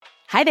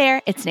Hi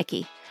there, it's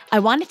Nikki. I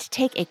wanted to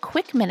take a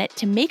quick minute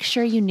to make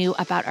sure you knew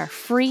about our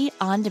free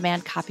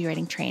on-demand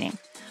copywriting training.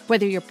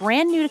 Whether you're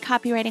brand new to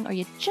copywriting or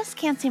you just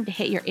can't seem to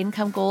hit your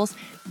income goals,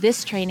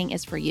 this training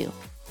is for you.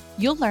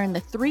 You'll learn the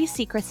 3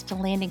 secrets to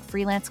landing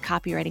freelance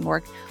copywriting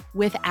work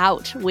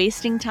without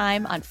wasting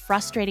time on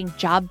frustrating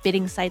job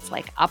bidding sites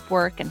like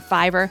Upwork and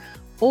Fiverr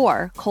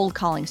or cold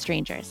calling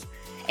strangers.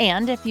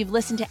 And if you've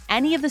listened to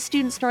any of the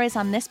student stories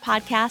on this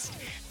podcast,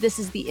 this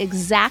is the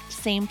exact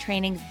same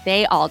training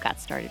they all got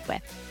started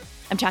with.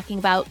 I'm talking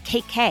about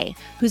Kate Kay,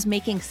 who's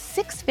making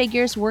 6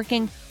 figures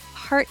working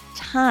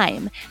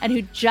part-time and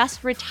who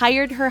just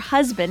retired her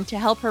husband to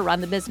help her run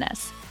the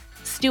business.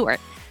 Stuart,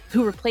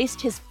 who replaced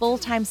his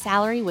full-time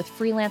salary with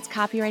freelance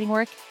copywriting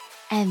work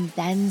and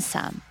then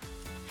some.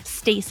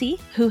 Stacy,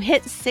 who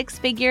hit 6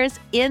 figures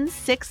in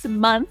 6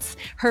 months,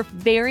 her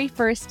very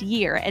first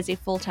year as a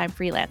full-time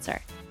freelancer.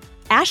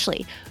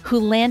 Ashley, who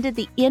landed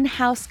the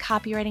in-house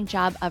copywriting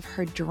job of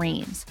her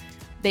dreams.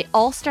 They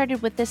all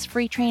started with this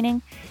free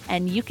training,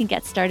 and you can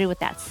get started with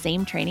that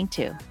same training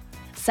too.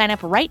 Sign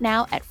up right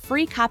now at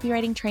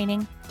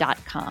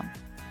freecopywritingtraining.com.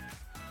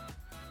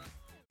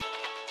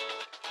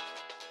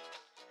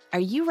 Are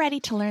you ready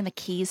to learn the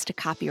keys to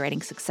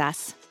copywriting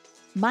success?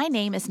 My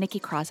name is Nikki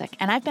Krawczyk,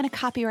 and I've been a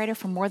copywriter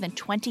for more than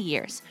 20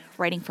 years,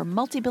 writing for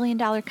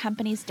multi-billion-dollar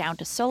companies down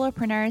to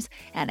solopreneurs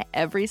and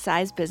every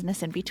size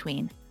business in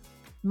between.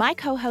 My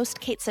co-host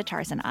Kate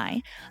Sitarz and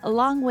I,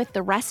 along with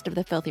the rest of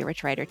the Filthy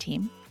Rich Writer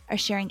team, are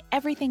sharing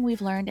everything we've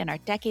learned in our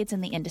decades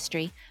in the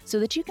industry so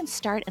that you can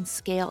start and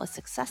scale a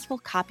successful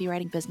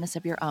copywriting business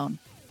of your own.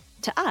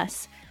 To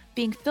us,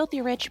 being filthy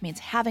rich means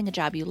having a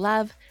job you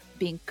love,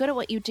 being good at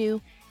what you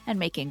do, and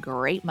making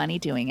great money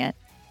doing it.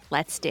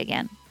 Let's dig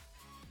in.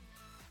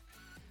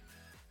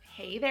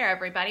 Hey there,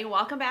 everybody.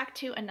 Welcome back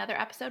to another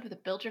episode of the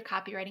Build Your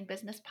Copywriting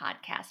Business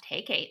podcast.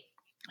 Hey, Kate.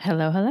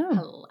 Hello, hello.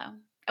 Hello.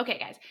 Okay,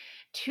 guys.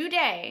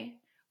 Today,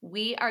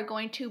 we are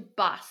going to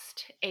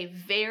bust a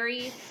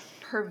very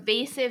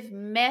pervasive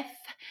myth.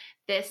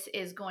 This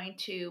is going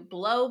to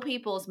blow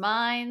people's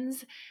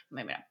minds.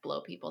 Maybe not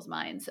blow people's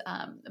minds,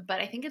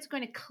 but I think it's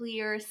going to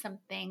clear some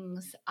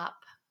things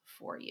up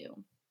for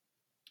you.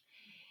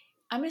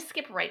 I'm going to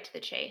skip right to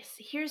the chase.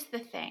 Here's the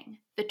thing.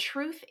 The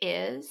truth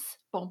is,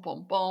 boom,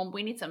 boom, boom.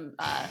 We need some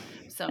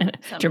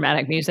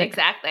dramatic music.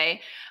 Exactly.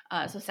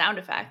 So sound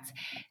effects.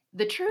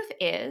 The truth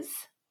is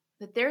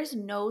that there's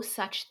no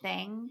such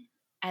thing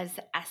as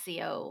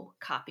SEO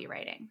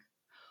copywriting.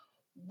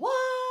 What?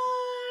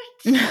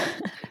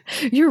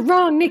 You're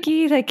wrong,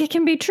 Nikki. Like, it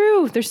can be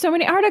true. There's so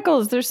many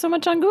articles. There's so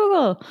much on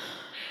Google.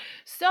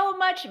 So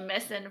much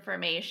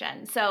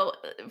misinformation. So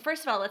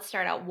first of all, let's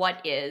start out. What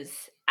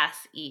is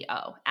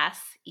SEO?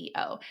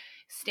 SEO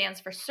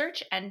stands for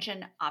Search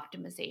Engine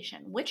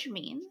Optimization, which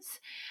means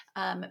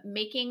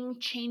making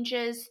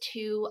changes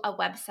to a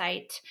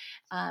website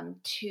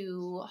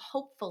to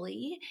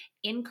hopefully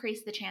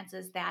increase the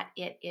chances that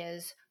it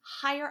is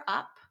higher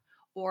up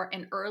or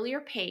an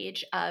earlier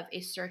page of a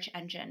search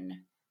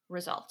engine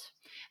result.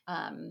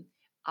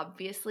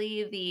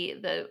 Obviously,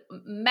 the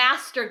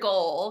master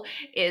goal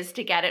is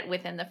to get it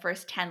within the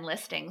first 10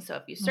 listings. So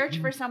if you search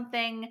for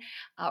something,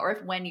 or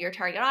if when your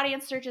target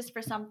audience searches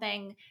for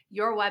something,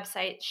 your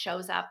website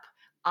shows up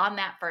on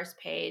that first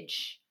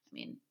page. I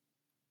mean,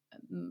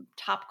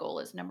 top goal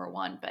is number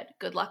 1, but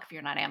good luck if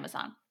you're not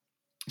Amazon.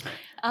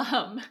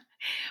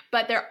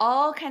 But there are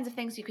all kinds of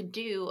things you can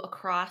do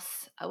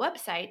across a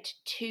website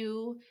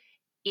to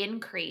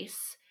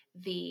increase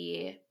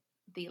the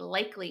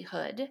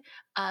likelihood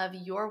of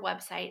your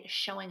website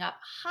showing up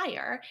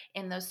higher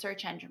in those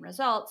search engine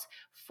results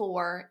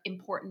for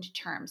important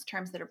terms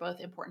that are both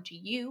important to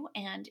you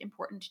and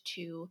important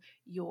to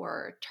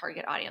your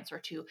target audience, or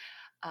to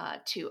a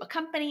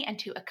company and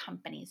to a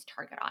company's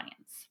target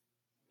audience.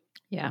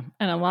 Yeah.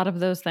 And a lot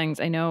of those things,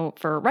 I know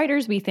for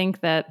writers, we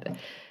think that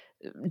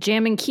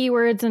jamming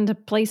keywords into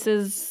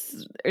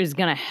places is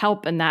going to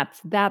help, and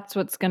that's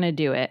what's going to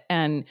do it.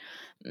 And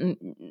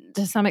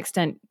to some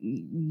extent,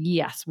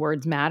 yes,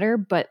 words matter,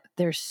 but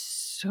there's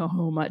so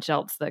much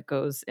else that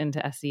goes into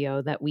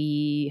SEO that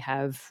we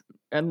have,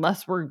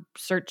 unless we're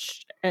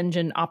search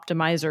engine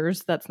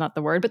optimizers, that's not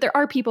the word, but there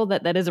are people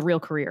that is a real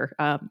career.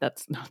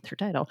 That's not their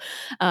title.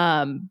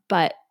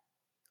 But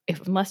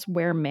unless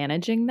we're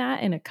managing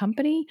that in a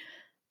company,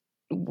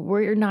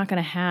 we're not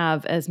going to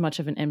have as much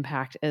of an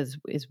impact as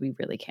we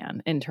really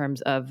can in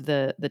terms of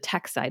the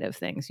tech side of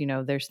things. You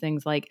know, there's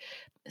things like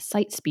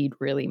site speed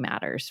really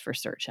matters for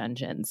search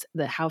engines,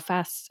 how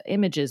fast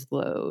images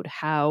load,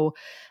 how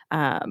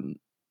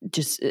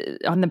just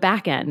on the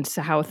back end,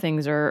 so how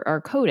things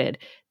are coded.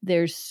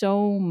 There's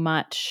so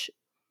much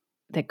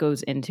that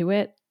goes into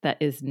it that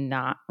is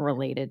not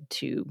related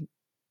to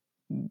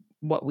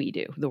what we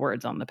do, the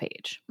words on the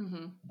page. Mm-hmm,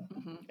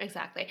 mm-hmm,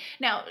 exactly.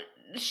 Now,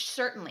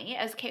 certainly,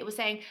 as Kate was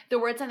saying, the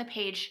words on the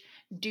page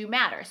do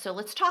matter. So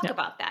let's talk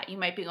about that. You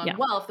might be going,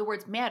 well, if the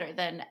words matter,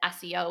 then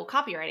SEO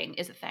copywriting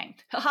is a thing.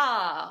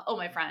 Ha! Oh,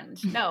 my friend.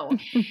 No.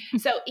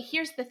 So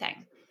here's the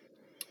thing.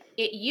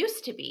 it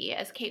used to be,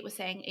 as Kate was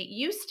saying, it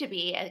used to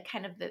be a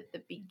kind of the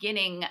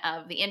beginning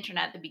of the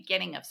internet, the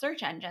beginning of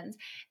search engines,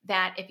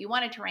 that if you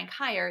wanted to rank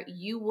higher,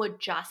 you would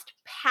just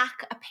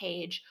pack a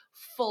page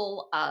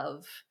full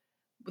of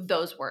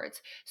those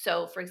words.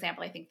 So, for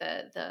example, I think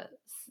the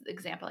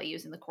example I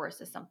use in the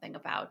course is something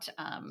about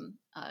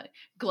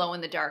glow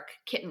in the dark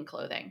kitten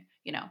clothing.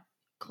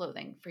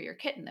 Clothing for your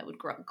kitten that would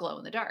glow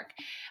in the dark.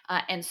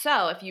 And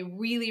so, if you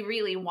really,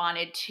 really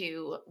wanted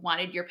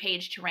your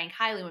page to rank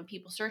highly when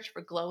people search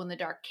for glow in the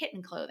dark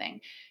kitten clothing,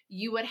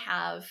 you would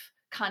have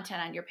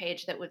content on your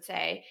page that would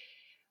say,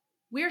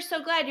 "We're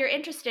so glad you're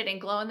interested in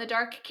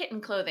glow-in-the-dark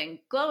kitten clothing.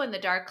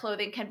 Glow-in-the-dark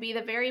clothing can be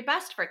the very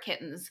best for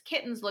kittens.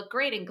 Kittens look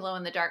great in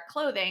glow-in-the-dark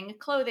clothing.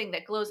 Clothing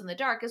that glows in the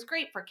dark is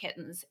great for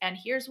kittens. And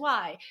here's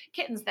why.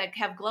 Kittens that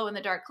have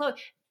glow-in-the-dark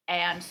clothing,"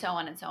 and so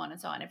on and so on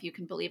and so on. If you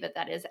can believe it,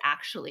 that is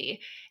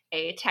actually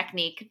a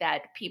technique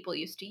that people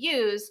used to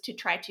use to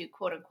try to,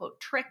 quote unquote,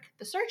 trick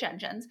the search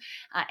engines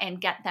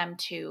and get them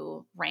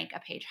to rank a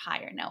page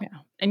higher. No. Yeah.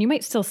 And you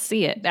might still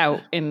see it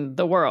out in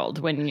the world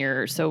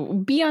so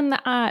be on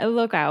the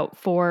lookout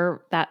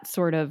for that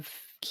sort of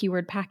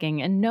keyword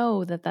packing and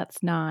know that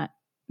that's not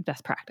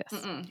best practice.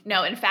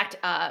 No, in fact,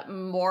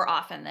 more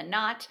often than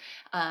not,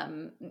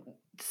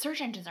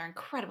 search engines are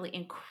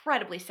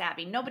incredibly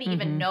savvy. Nobody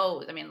even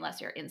knows. I mean,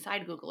 unless you're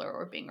inside Google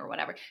or Bing or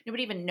whatever,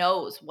 nobody even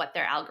knows what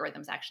their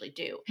algorithms actually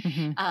do.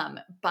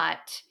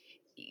 But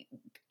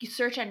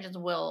search engines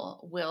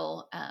will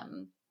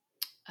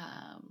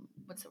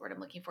what's the word I'm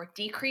looking for?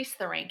 Decrease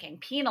the ranking,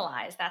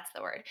 penalize. That's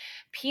the word.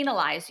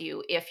 Penalize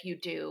you if you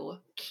do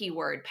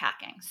keyword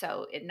packing.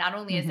 So it not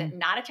only is it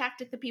not a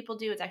tactic that people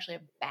do, it's actually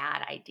a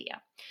bad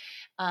idea.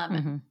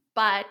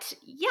 But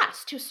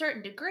yes, to a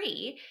certain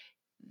degree,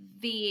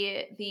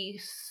 the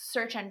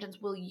search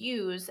engines will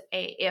use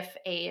if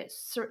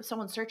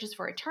someone searches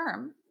for a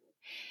term,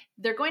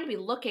 they're going to be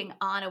looking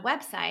on a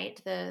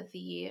website.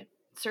 The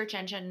search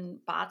engine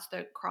bots,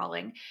 the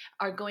crawling,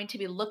 are going to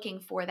be looking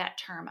for that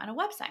term on a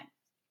website.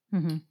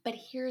 But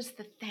here's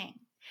the thing.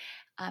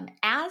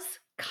 As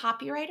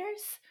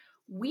copywriters,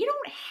 we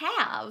don't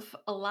have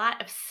a lot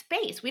of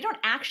space. We don't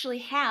actually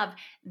have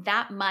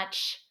that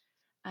much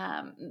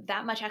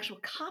actual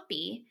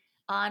copy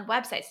on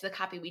websites. So the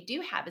copy we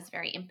do have is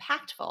very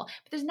impactful,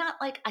 but there's not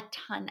like a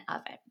ton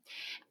of it.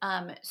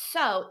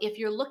 So if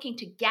you're looking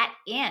to get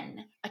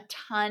in a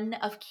ton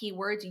of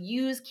keywords,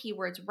 use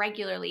keywords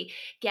regularly,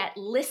 get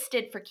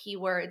listed for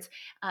keywords,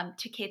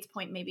 to Kate's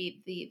point,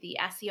 maybe the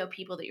SEO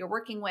people that you're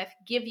working with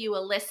give you a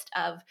list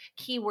of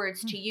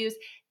keywords to use.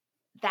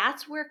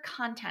 That's where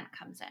content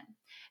comes in.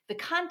 The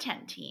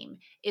content team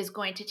is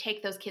going to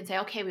take those kids and say,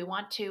 okay, we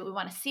want to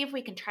see if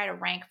we can try to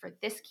rank for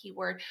this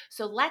keyword.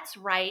 So let's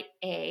write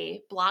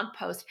a blog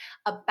post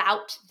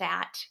about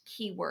that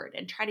keyword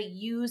and try to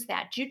use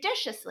that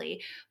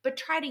judiciously, but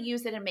try to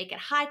use it and make it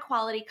high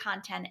quality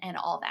content and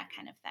all that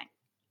kind of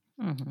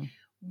thing.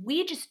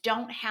 We just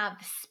don't have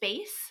the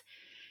space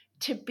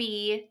to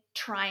be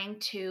trying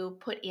to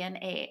put in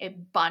a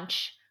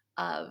bunch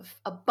of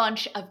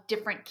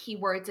different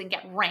keywords and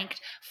get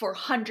ranked for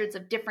hundreds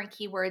of different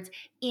keywords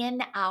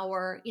in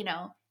our,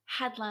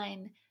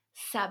 headline,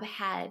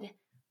 subhead,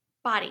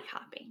 body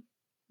copy.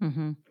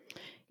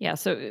 Yeah.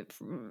 So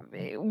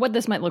what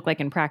this might look like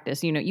in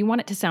practice, you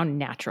want it to sound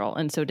natural.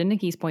 And so to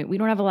Nikki's point, we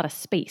don't have a lot of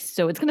space.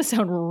 So it's going to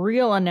sound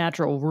real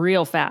unnatural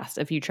real fast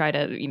if you try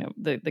to,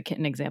 the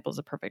kitten example is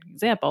a perfect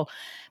example.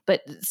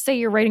 But say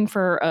you're writing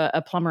for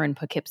a plumber in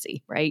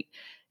Poughkeepsie, right?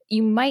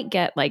 You might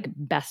get like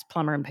best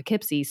plumber in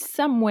Poughkeepsie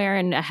somewhere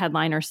in a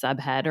headline or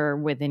subhead or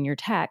within your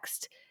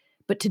text.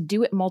 But to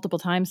do it multiple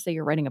times, say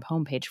you're writing a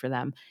homepage for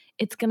them,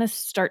 it's going to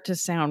start to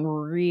sound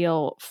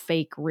real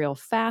fake real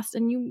fast.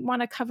 And you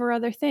want to cover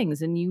other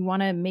things and you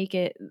want to make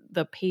it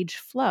the page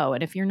flow.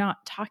 And if you're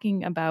not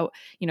talking about,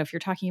 if you're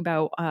talking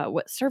about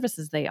what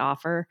services they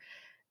offer,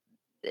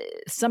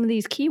 some of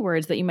these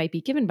keywords that you might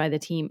be given by the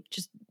team,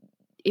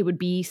 it would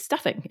be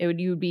stuffing. It'd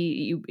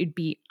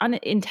be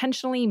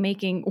unintentionally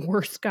making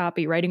worse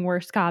copy, writing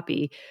worse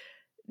copy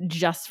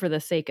just for the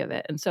sake of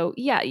it. And so,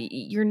 yeah,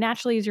 you're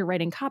naturally, as you're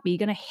writing copy, you're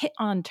going to hit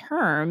on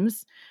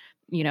terms.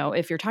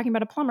 If you're talking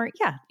about a plumber,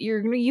 yeah,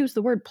 you're going to use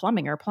the word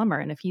plumbing or plumber.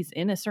 And if he's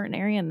in a certain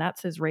area and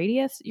that's his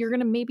radius, you're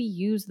going to maybe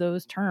use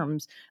those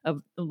terms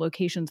of the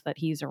locations that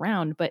he's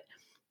around, but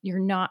you're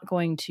not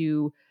going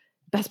to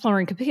best plumber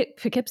in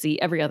Poughkeepsie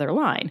every other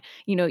line.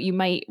 You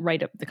might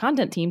write up the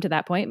content team to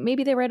that point.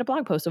 Maybe they write a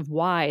blog post of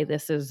why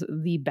this is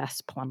the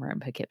best plumber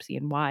in Poughkeepsie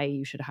and why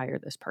you should hire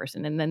this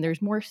person. And then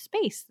there's more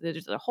space.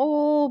 There's a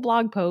whole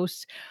blog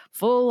post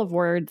full of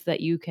words that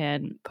you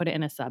can put it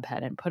in a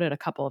subhead and put it a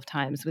couple of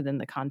times within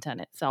the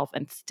content itself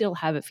and still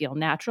have it feel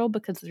natural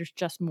because there's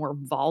just more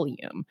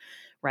volume,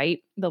 right?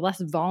 The less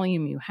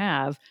volume you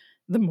have,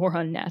 the more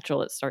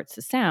unnatural it starts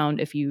to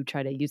sound if you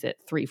try to use it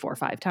 3, 4,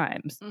 5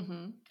 times.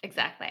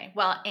 Exactly.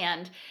 Well,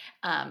 and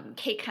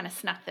Kate kind of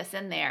snuck this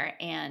in there,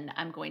 and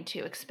I'm going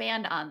to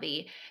expand on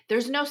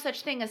there's no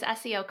such thing as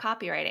SEO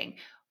copywriting.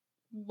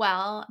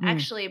 Well,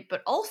 actually,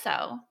 but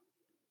also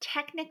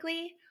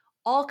technically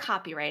all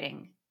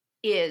copywriting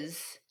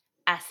is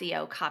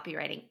SEO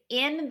copywriting,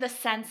 in the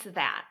sense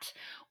that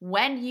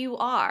when you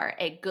are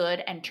a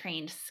good and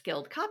trained,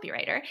 skilled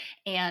copywriter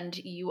and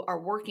you are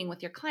working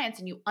with your clients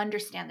and you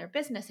understand their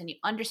business and you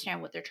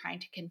understand what they're trying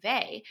to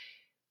convey,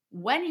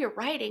 when you're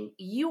writing,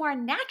 you are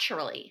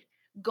naturally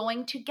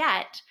going to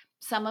get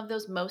some of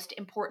those most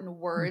important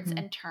words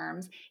and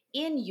terms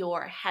in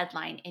your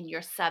headline, in your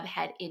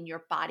subhead, in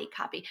your body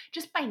copy,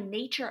 just by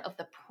nature of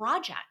the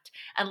project.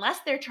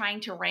 Unless they're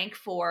trying to rank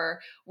for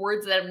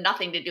words that have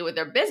nothing to do with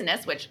their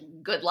business, which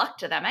good luck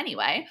to them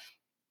anyway.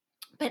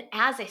 But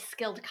as a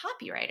skilled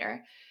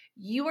copywriter,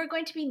 you are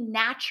going to be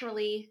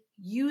naturally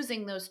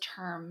using those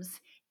terms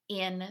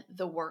in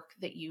the work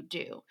that you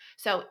do.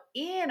 So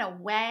in a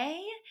way,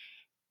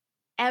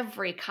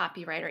 every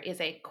copywriter is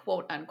a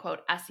quote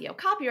unquote SEO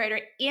copywriter,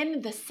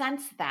 in the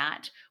sense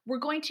that we're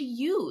going to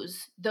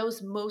use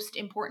those most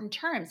important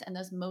terms and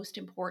those most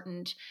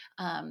important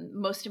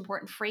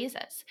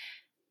phrases.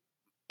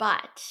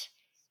 But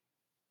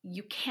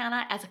you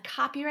cannot, as a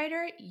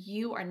copywriter,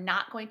 you are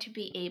not going to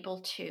be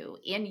able to,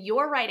 in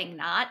your writing,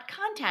 not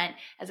content,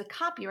 as a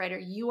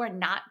copywriter, you are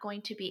not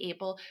going to be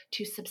able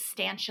to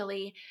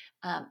substantially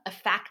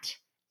affect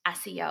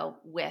SEO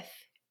with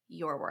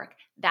your work.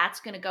 That's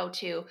going to go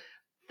to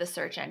the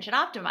search engine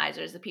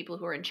optimizers, the people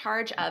who are in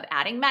charge of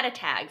adding meta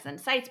tags and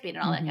site speed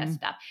and all that kind of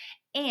stuff.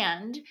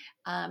 And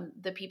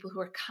the people who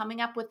are coming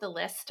up with the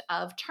list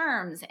of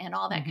terms and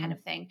all that kind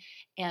of thing,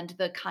 and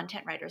the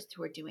content writers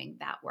who are doing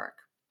that work.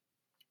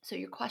 So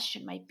your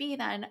question might be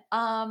then,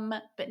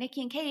 but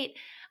Nikki and Kate,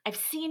 I've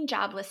seen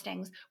job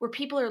listings where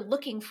people are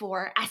looking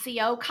for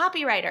SEO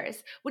copywriters.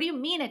 What do you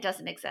mean it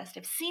doesn't exist?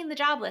 I've seen the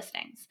job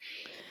listings.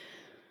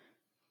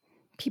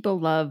 People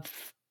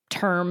love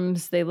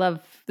terms. They know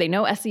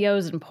SEO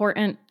is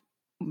important.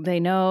 They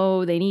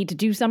know they need to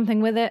do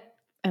something with it.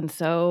 And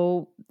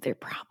so they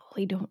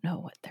probably don't know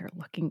what they're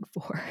looking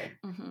for.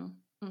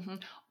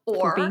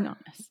 Or, being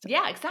honest.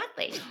 Yeah,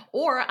 exactly.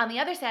 Or on the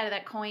other side of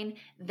that coin,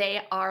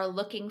 they are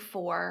looking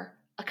for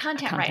a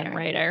content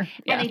writer.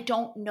 Yeah. And they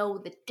don't know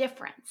the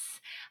difference.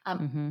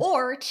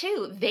 Or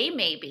two, they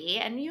may be,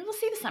 and you will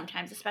see this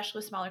sometimes, especially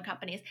with smaller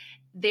companies,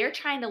 they're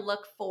trying to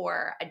look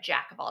for a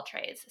jack of all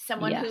trades,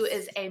 someone who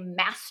is a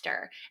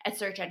master at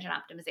search engine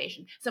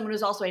optimization, someone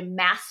who's also a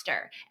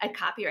master at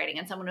copywriting,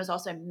 and someone who's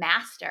also a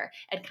master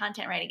at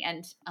content writing.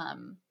 And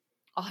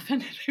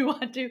often they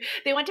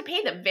want to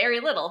pay them very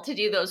little to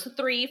do those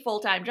 3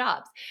 full-time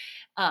jobs.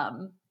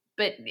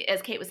 But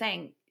as Kate was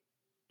saying,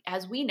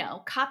 as we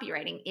know,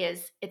 copywriting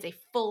it's a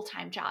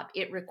full-time job.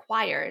 It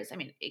requires,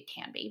 it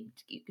can be,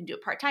 you can do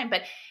it part-time,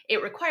 but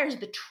it requires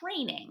the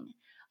training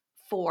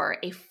for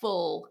a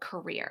full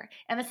career.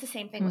 And that's the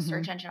same thing with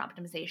search engine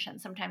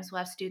optimization. Sometimes we'll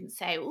have students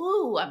say,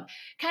 ooh, I'm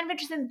kind of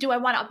interested. Do I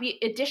want to be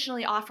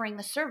additionally offering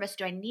the service?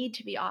 Do I need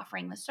to be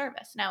offering the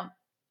service? Now,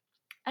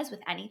 as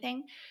with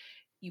anything,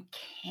 you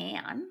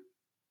can.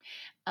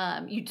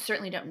 You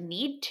certainly don't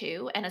need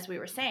to. And as we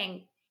were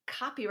saying,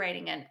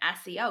 copywriting and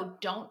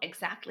SEO don't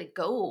exactly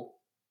go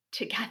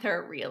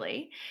together,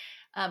 really.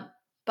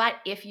 But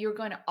if you're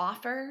going to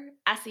offer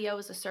SEO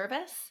as a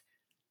service,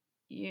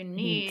 you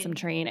need some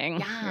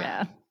training.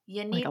 Yeah.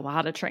 You need like a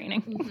lot of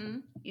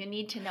training. You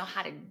need to know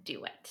how to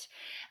do it.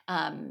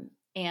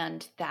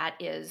 And that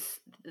is,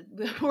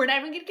 we're not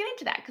even going to get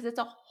into that because it's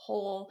a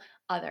whole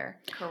other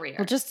career.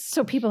 Well, just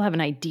so people have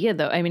an idea,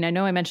 though, I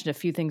know I mentioned a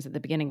few things at the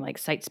beginning, like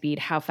site speed,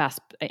 how fast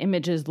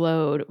images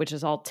load, which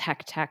is all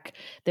tech.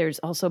 There's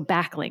also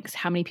backlinks.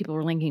 How many people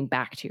are linking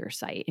back to your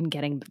site and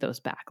getting those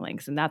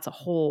backlinks? And that's a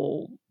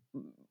whole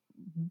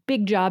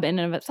big job in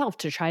and of itself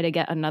to try to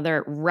get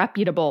another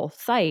reputable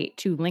site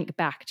to link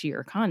back to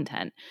your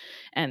content.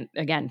 And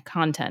again,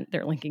 content,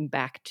 they're linking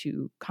back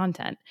to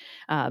content.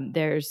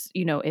 There's,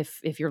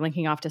 if you're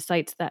linking off to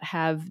sites that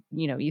have,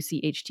 you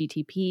see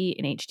HTTP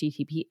and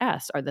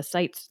HTTPS, are the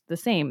sites the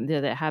same? Do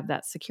they have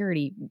that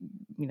security,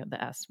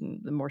 the S,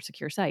 the more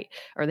secure site?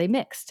 Are they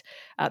mixed?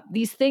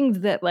 These things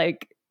that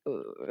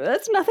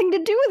that's nothing to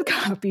do with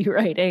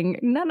copywriting.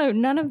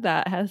 None of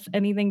that has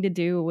anything to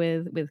do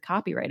with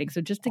copywriting.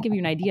 So just to give you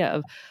an idea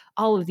of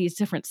all of these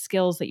different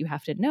skills that you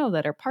have to know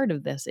that are part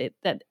of this,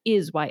 that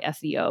is why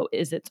SEO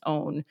is its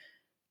own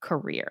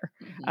career.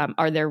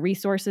 Are there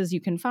resources you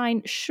can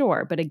find?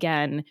 Sure. But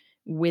again,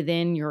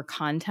 within your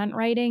content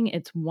writing,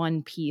 it's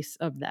one piece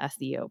of the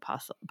SEO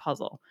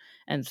puzzle.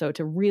 And so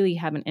to really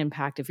have an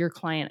impact, if your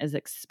client is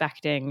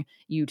expecting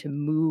you to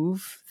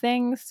move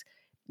things,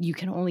 you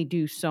can only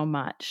do so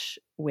much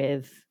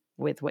with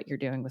what you're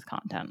doing with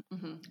content.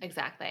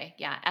 Exactly.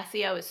 Yeah.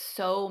 SEO is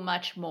so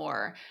much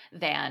more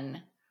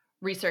than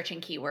researching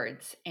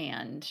keywords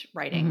and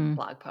writing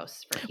blog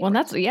posts for keywords. Well,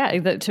 that's,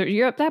 so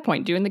you're at that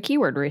point doing the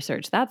keyword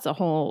research. That's a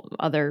whole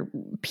other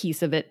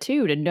piece of it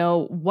too, to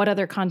know what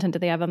other content do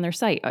they have on their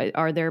site.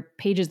 Are there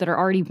pages that are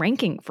already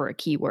ranking for a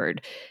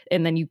keyword?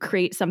 And then you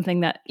create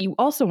something that you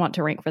also want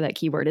to rank for that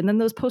keyword. And then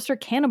those posts are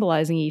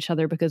cannibalizing each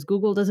other because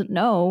Google doesn't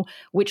know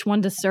which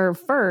one to serve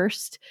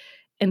first.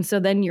 And so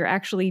then you're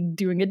actually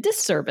doing a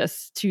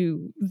disservice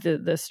to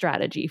the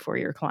strategy for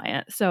your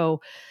client.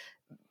 So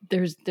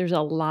there's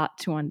a lot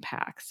to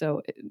unpack.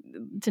 So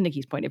to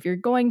Nikki's point, if you're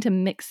going to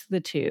mix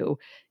the two,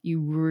 you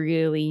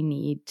really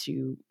need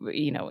to,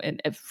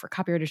 and if for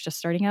copywriters just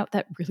starting out,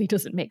 that really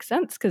doesn't make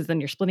sense, because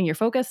then you're splitting your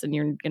focus and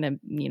you're going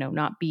to,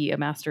 not be a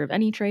master of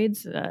any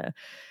trades,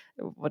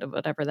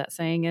 whatever that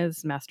saying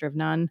is, master of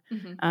none,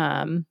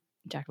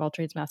 jack of all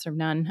trades, master of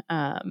none.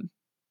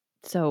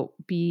 So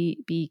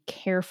be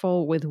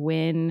careful with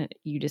when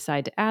you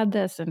decide to add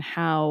this and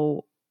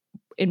how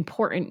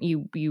important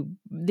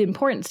the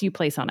importance you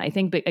place on it. I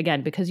think, but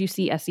again, because you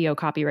see SEO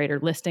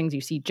copywriter listings,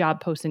 you see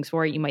job postings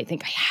for it, you might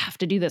think, I have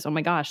to do this. Oh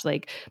my gosh,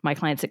 like my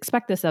clients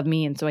expect this of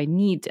me, and so I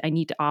need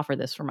to offer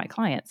this for my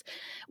clients.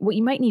 What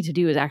you might need to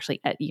do is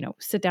actually,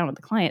 sit down with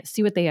the client,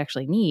 see what they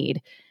actually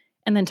need,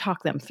 and then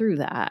talk them through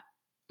that.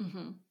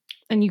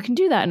 And you can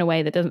do that in a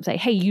way that doesn't say,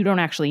 hey, you don't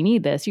actually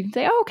need this. You can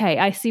say, oh, okay,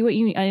 I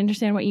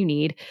understand what you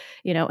need,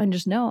 and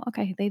just know,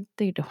 okay,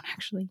 they don't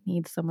actually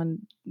need someone,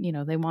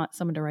 they want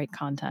someone to write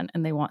content,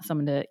 and they want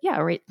someone to,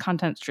 write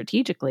content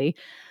strategically,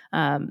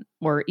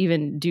 or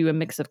even do a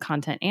mix of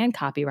content and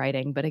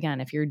copywriting. But again,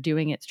 if you're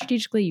doing it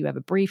strategically, you have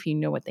a brief, you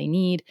know what they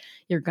need,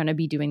 you're going to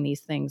be doing these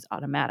things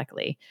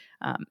automatically.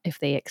 If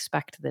they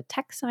expect the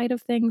tech side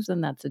of things, then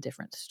that's a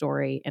different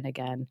story. And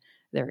again,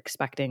 they're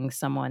expecting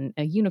someone,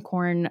 a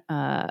unicorn,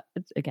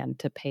 again,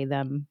 to pay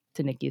them,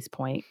 to Nikki's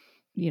point,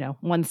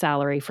 one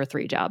salary for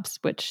 3 jobs,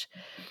 which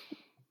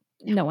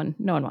no one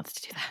wants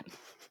to do that.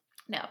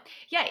 No.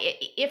 Yeah.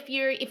 If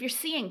you're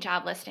seeing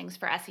job listings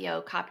for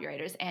SEO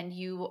copywriters and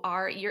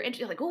you're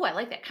interested, like, oh, I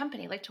like that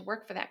company, I'd like to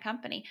work for that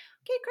company.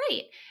 Okay,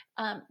 great.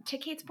 To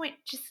Kate's point,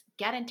 just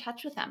get in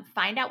touch with them.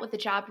 Find out what the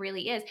job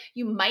really is.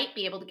 You might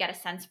be able to get a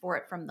sense for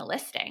it from the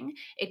listing.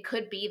 It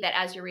could be that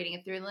as you're reading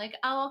it through, like,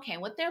 oh, okay,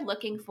 what they're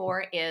looking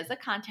for is a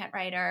content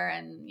writer,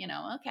 and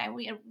okay,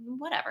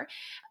 whatever.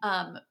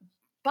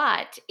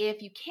 But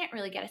if you can't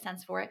really get a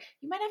sense for it,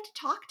 you might have to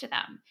talk to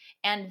them.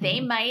 And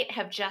they might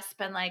have just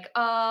been like,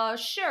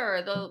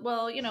 sure.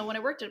 When I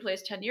worked at a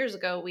place 10 years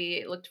ago,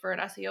 we looked for an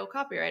SEO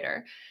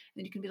copywriter.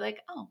 And you can be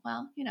like, oh,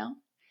 well,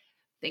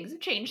 things have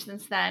changed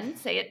since then.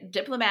 Say it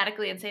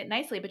diplomatically and say it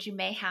nicely, but you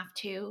may have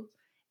to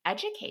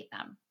educate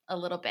them a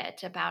little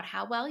bit about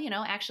how, well,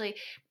 actually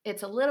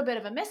it's a little bit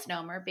of a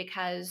misnomer,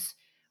 because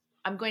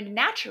I'm going to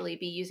naturally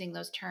be using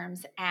those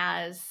terms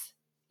as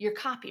your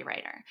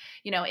copywriter.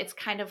 It's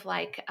kind of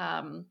like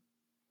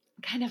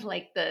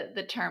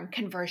the term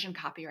conversion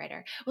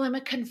copywriter. Well, I'm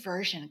a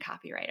conversion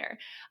copywriter.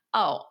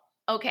 Oh,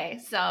 okay.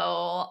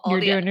 So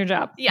you're doing your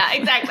job. Yeah,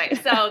 exactly.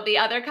 So the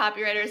other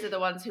copywriters are the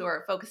ones who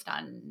are focused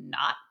on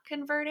not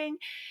converting.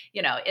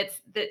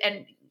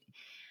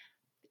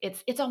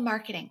 It's all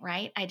marketing,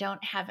 right? I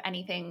don't have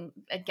anything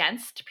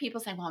against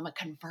people saying, well, I'm a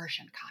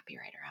conversion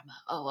copywriter.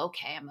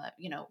 I'm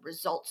a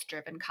results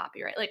driven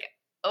copywriter. Like,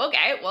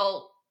 okay,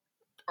 well,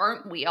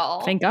 aren't we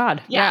all? Thank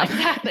God. Yeah,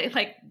 exactly.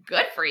 Like,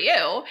 good for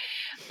you.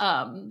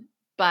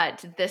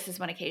 But this is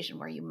one occasion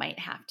where you might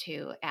have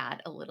to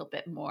add a little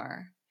bit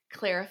more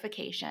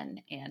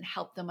clarification and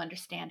help them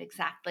understand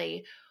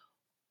exactly.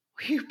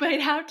 You might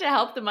have to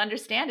help them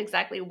understand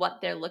exactly what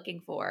they're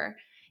looking for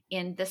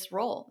in this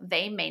role.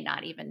 They may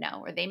not even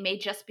know, or they may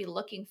just be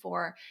looking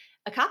for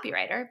a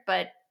copywriter,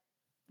 but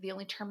the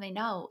only term they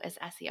know is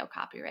SEO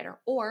copywriter,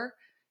 or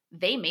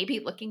they may be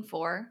looking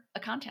for a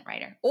content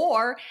writer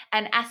or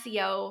an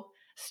SEO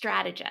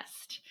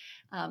strategist.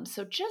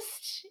 So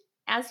just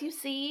as you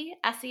see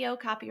SEO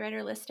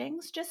copywriter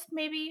listings, just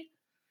maybe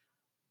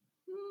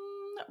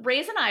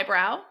raise an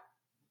eyebrow.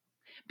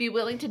 Be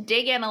willing to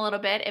dig in a little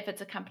bit if it's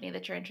a company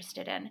that you're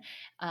interested in,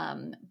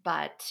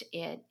 but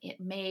it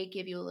may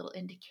give you a little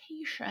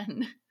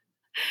indication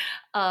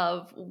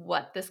of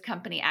what this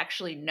company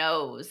actually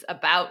knows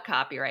about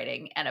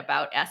copywriting and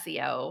about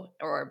SEO,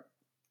 or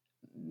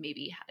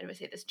maybe, how do I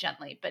say this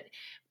gently, but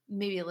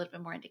maybe a little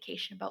bit more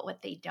indication about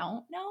what they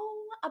don't know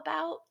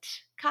about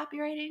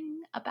copywriting,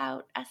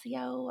 about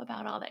SEO,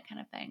 about all that kind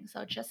of thing.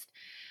 So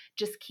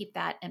just keep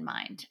that in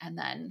mind. And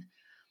then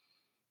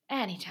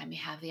anytime you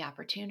have the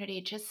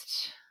opportunity,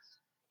 just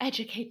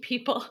educate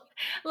people.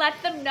 Let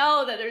them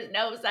know that there's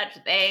no such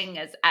thing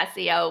as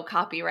SEO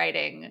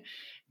copywriting.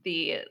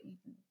 The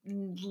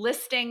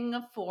listing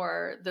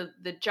for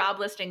the job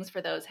listings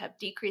for those have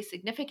decreased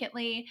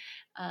significantly.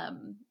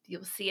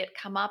 You'll see it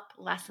come up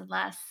less and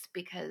less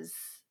because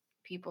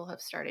people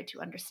have started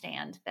to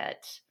understand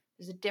that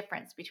there's a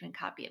difference between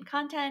copy and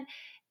content,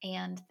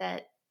 and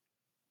that,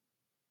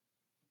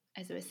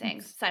 as I was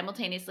saying,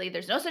 simultaneously,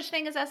 there's no such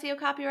thing as SEO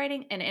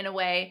copywriting. And in a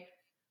way,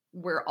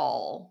 we're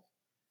all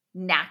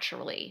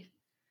naturally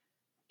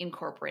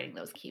incorporating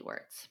those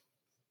keywords.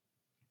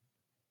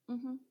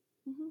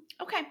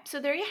 Okay,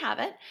 so there you have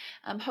it.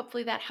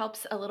 Hopefully that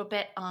helps a little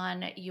bit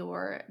on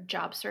your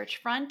job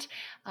search front,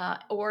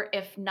 or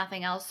if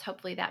nothing else,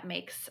 hopefully that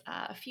makes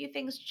a few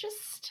things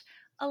just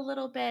a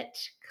little bit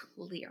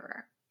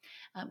clearer,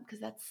 because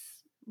that's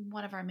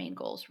one of our main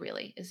goals,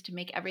 really, is to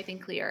make everything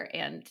clear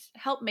and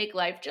help make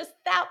life just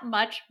that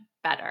much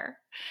better.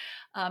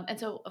 And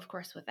so, of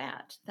course, with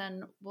that,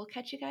 then we'll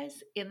catch you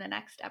guys in the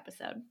next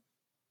episode.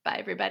 Bye,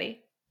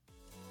 everybody.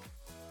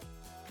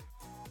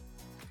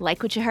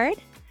 Like what you heard?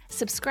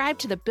 Subscribe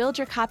to the Build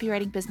Your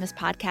Copywriting Business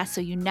podcast so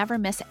you never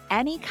miss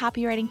any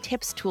copywriting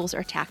tips, tools,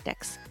 or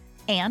tactics.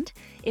 And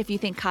if you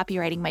think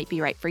copywriting might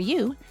be right for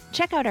you,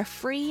 check out our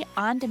free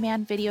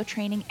on-demand video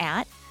training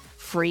at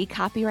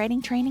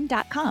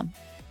freecopywritingtraining.com.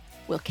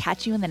 We'll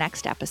catch you in the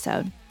next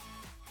episode.